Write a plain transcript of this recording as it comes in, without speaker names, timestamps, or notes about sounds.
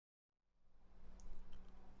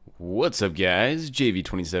What's up, guys?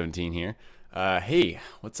 JV2017 here. Hey,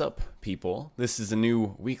 what's up, people? This is a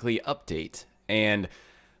new weekly update. And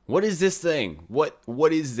what is this thing? What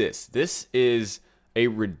is this? This is a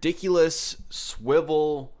ridiculous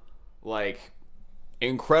swivel, like,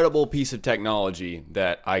 incredible piece of technology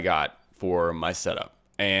that I got for my setup.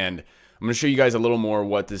 And I'm going to show you guys a little more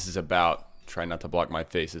what this is about. Try not to block my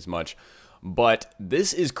face as much. But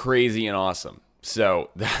this is crazy and awesome.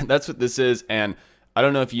 So that's what this is. And I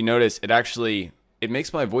don't know if you notice, it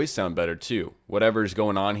makes my voice sound better too. Whatever's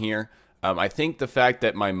going on here. I think the fact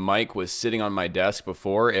that my mic was sitting on my desk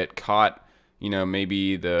before, it caught,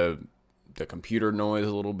 maybe the computer noise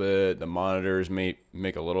a little bit. The monitors may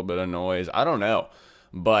make a little bit of noise. I don't know.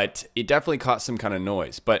 But it definitely caught some kind of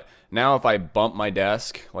noise. But now if I bump my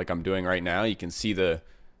desk like I'm doing right now, you can see the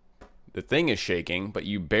thing is shaking, but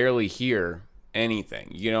you barely hear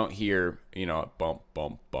anything. You don't hear, bump,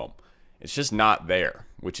 bump, bump. It's just not there,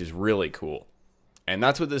 which is really cool. And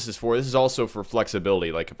that's what this is for. This is also for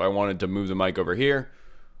flexibility. Like if I wanted to move the mic over here,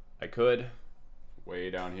 I could.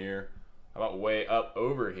 Way down here. How about way up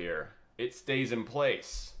over here? It stays in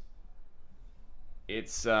place.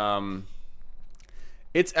 It's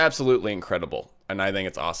absolutely incredible. And I think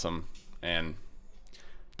it's awesome. And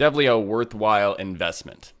definitely a worthwhile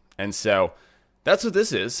investment. And so that's what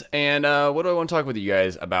this is. And what do I want to talk with you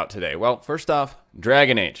guys about today? Well, first off,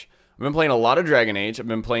 Dragon Age. I've been playing a lot of Dragon Age. I've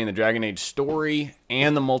been playing the Dragon Age story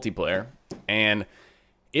and the multiplayer, and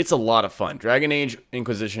it's a lot of fun. Dragon Age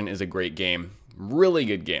Inquisition is a great game. Really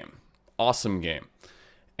good game. Awesome game.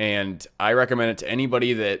 And I recommend it to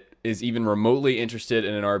anybody that is even remotely interested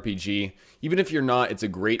in an RPG. Even if you're not, it's a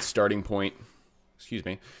great starting point. Excuse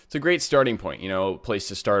me. It's a great starting point, a place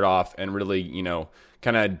to start off and really,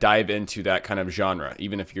 kind of dive into that kind of genre,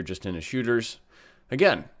 even if you're just into shooters.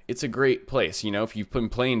 Again, it's a great place. If you've been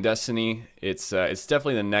playing Destiny, it's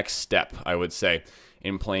definitely the next step, I would say,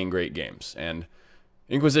 in playing great games. And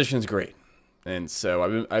Inquisition's great. And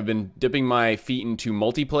so I've been dipping my feet into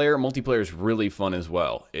multiplayer. Multiplayer is really fun as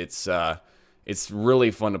well. It's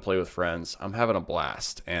really fun to play with friends. I'm having a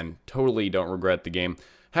blast and totally don't regret the game.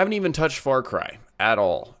 Haven't even touched Far Cry at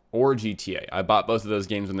all, or GTA. I bought both of those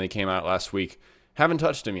games when they came out last week. Haven't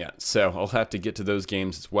touched them yet, so I'll have to get to those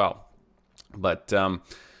games as well. But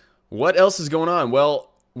what else is going on?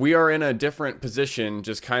 Well, we are in a different position,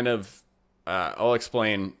 just kind of, I'll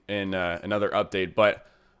explain in another update, but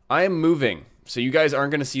I am moving. So you guys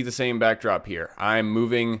aren't going to see the same backdrop here. I'm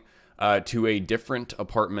moving to a different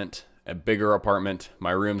apartment, a bigger apartment.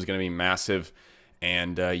 My room's going to be massive,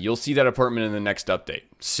 and you'll see that apartment in the next update.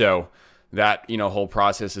 So that, whole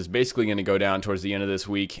process is basically going to go down towards the end of this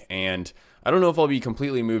week, and I don't know if I'll be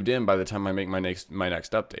completely moved in by the time I make my next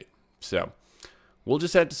update. So we'll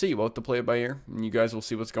just have to see. We'll have to play it by ear, and you guys will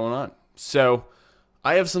see what's going on. So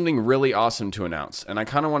I have something really awesome to announce, and I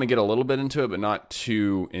kind of want to get a little bit into it, but not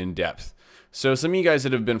too in depth. So some of you guys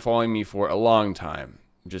that have been following me for a long time,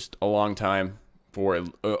 just a long time, for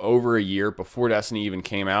over a year before Destiny even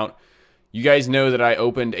came out, you guys know that I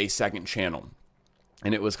opened a second channel,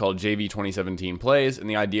 and it was called JV2017 Plays, and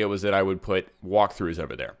the idea was that I would put walkthroughs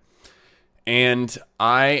over there. And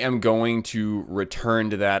I am going to return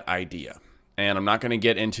to that idea. And I'm not going to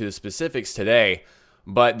get into the specifics today,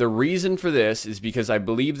 but the reason for this is because I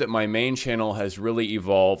believe that my main channel has really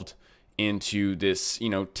evolved into this,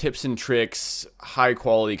 tips and tricks, high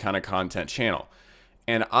quality kind of content channel.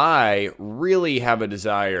 And I really have a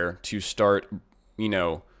desire to start,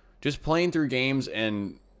 just playing through games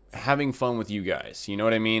and having fun with you guys. You know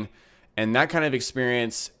what I mean? And that kind of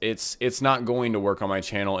experience, it's not going to work on my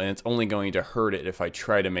channel, and it's only going to hurt it if I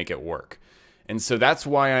try to make it work. And so that's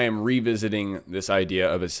why I am revisiting this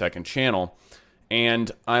idea of a second channel.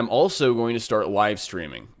 And I'm also going to start live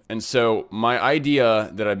streaming. And so my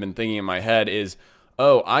idea that I've been thinking in my head is,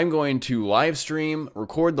 I'm going to live stream,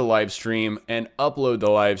 record the live stream, and upload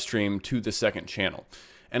the live stream to the second channel.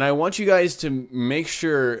 And I want you guys to make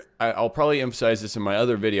sure, I'll probably emphasize this in my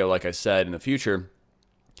other video, like I said, in the future.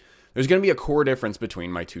 There's going to be a core difference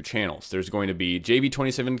between my two channels. There's going to be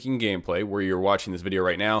JV2017 Gameplay, where you're watching this video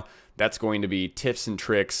right now. That's going to be tips and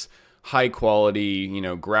tricks, high quality,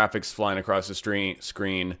 graphics flying across the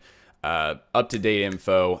screen, up-to-date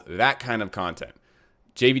info, that kind of content.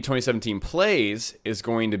 JV2017 Plays is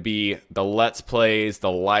going to be the Let's Plays, the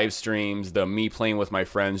live streams, the me playing with my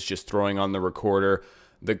friends, just throwing on the recorder.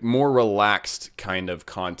 The more relaxed kind of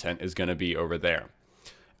content is going to be over there.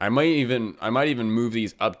 I might even move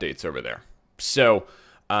these updates over there. So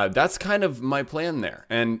that's kind of my plan there.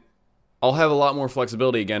 And I'll have a lot more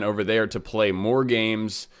flexibility again over there to play more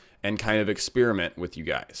games and kind of experiment with you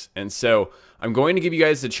guys. And so I'm going to give you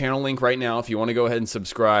guys the channel link right now. If you want to go ahead and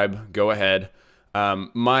subscribe, go ahead.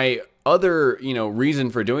 My other, reason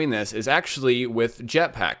for doing this is actually with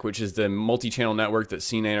Jetpack, which is the multi-channel network that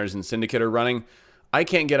C9ers and Syndicate are running. I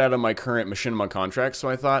can't get out of my current machinima contract, so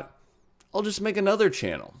I thought I'll just make another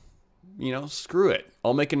channel. Screw it.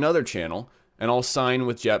 I'll make another channel and I'll sign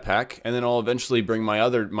with Jetpack, and then I'll eventually bring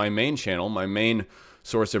my main channel, my main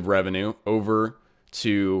source of revenue, over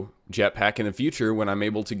to Jetpack in the future when I'm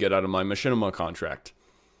able to get out of my machinima contract.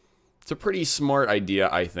 It's a pretty smart idea,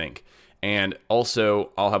 I think. And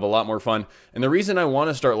also, I'll have a lot more fun. And the reason I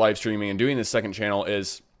want to start live streaming and doing this second channel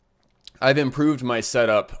is I've improved my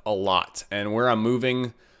setup a lot. And where I'm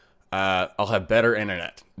moving, I'll have better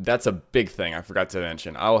internet. That's a big thing I forgot to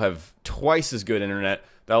mention. I'll have twice as good internet.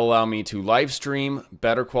 That'll allow me to live stream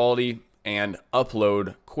better quality and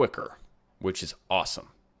upload quicker, which is awesome.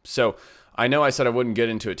 So I know I said I wouldn't get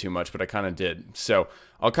into it too much, but I kind of did. So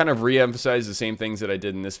I'll kind of re-emphasize the same things that I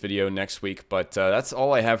did in this video next week, but that's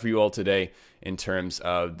all I have for you all today in terms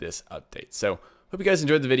of this update. So hope you guys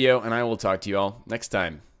enjoyed the video, and I will talk to you all next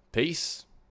time. Peace.